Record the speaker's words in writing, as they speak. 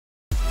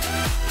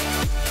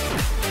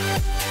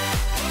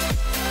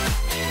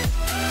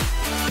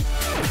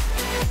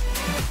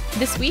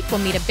This week, we'll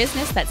meet a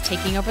business that's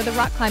taking over the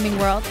rock climbing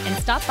world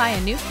and stop by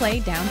a new play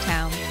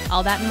downtown.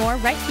 All that and more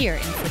right here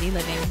in City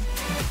Living.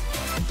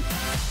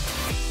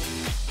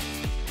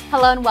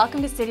 Hello and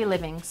welcome to City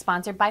Living,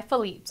 sponsored by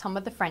Philippe's, home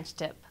of the French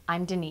Dip.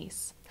 I'm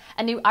Denise.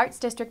 A new Arts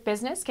District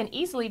business can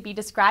easily be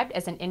described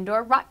as an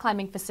indoor rock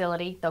climbing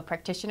facility, though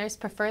practitioners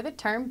prefer the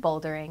term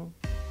bouldering.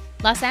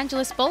 Los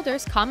Angeles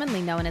Boulders,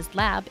 commonly known as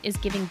Lab, is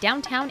giving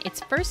downtown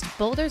its first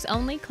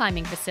boulders-only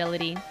climbing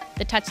facility.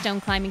 The Touchstone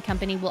Climbing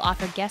Company will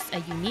offer guests a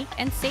unique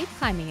and safe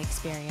climbing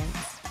experience.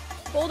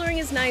 Bouldering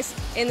is nice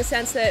in the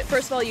sense that,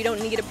 first of all, you don't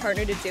need a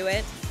partner to do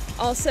it.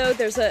 Also,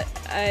 there's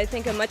I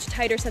think a much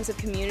tighter sense of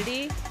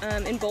community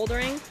in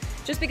bouldering,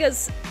 just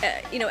because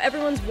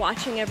everyone's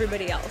watching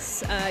everybody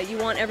else. You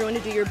want everyone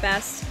to do your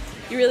best.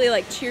 You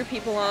really cheer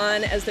people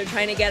on as they're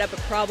trying to get up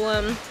a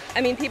problem.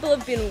 I mean, people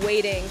have been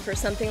waiting for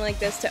something like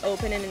this to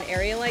open in an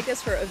area like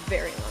this for a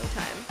very long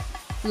time.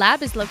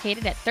 Lab is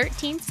located at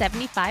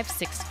 1375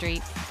 6th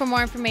Street. For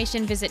more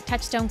information, visit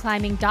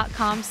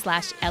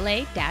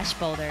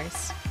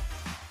touchstoneclimbing.com/LA-boulders.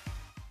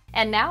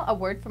 And now, a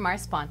word from our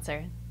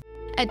sponsor.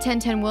 At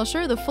 1010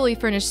 Wilshire, the fully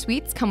furnished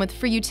suites come with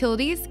free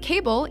utilities,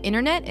 cable,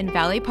 internet, and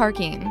valet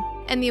parking.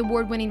 And the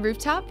award-winning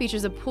rooftop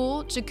features a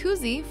pool,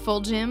 jacuzzi, full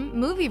gym,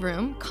 movie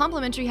room,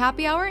 complimentary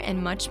happy hour,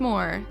 and much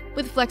more.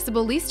 With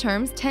flexible lease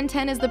terms,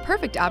 1010 is the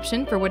perfect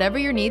option for whatever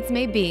your needs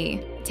may be.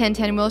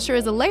 1010 Wilshire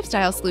is a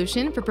lifestyle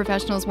solution for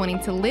professionals wanting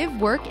to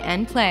live, work,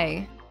 and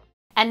play.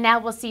 And now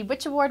we'll see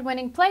which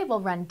award-winning play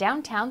will run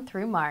downtown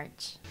through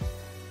March.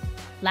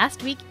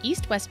 Last week,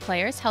 East West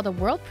Players held a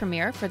world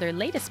premiere for their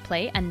latest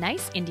play, A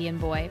Nice Indian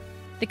Boy.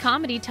 The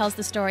comedy tells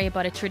the story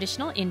about a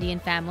traditional Indian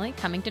family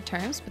coming to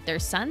terms with their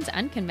son's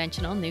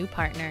unconventional new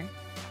partner.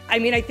 I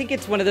mean, I think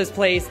it's one of those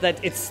plays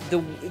that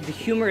the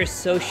humor is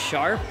so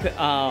sharp,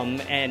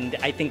 and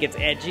I think it's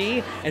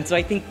edgy, and so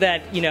I think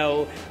that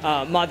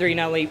Madhuri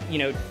not only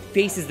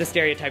faces the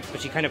stereotypes,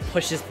 but she kind of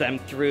pushes them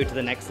through to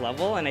the next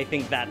level, and I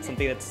think that's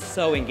something that's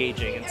so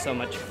engaging and so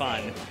much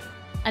fun.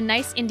 A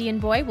Nice Indian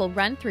Boy will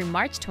run through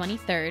March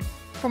 23rd.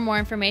 For more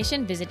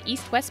information, visit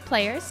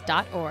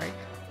eastwestplayers.org.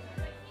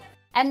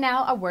 And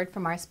now, a word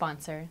from our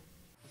sponsor.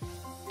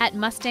 At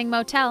Mustang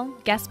Motel,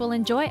 guests will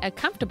enjoy a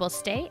comfortable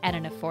stay at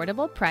an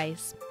affordable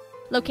price.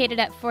 Located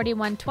at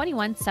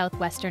 4121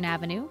 Southwestern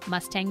Avenue,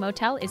 Mustang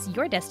Motel is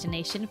your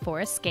destination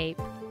for escape.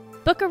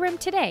 Book a room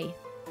today.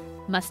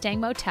 Mustang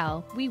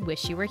Motel, we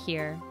wish you were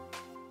here.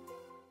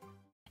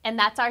 And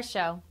that's our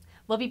show.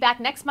 We'll be back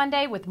next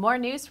Monday with more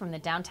news from the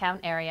downtown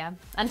area.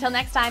 Until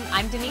next time,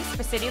 I'm Denise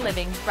for City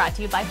Living, brought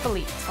to you by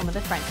Philippe's, home of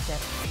the French Dip.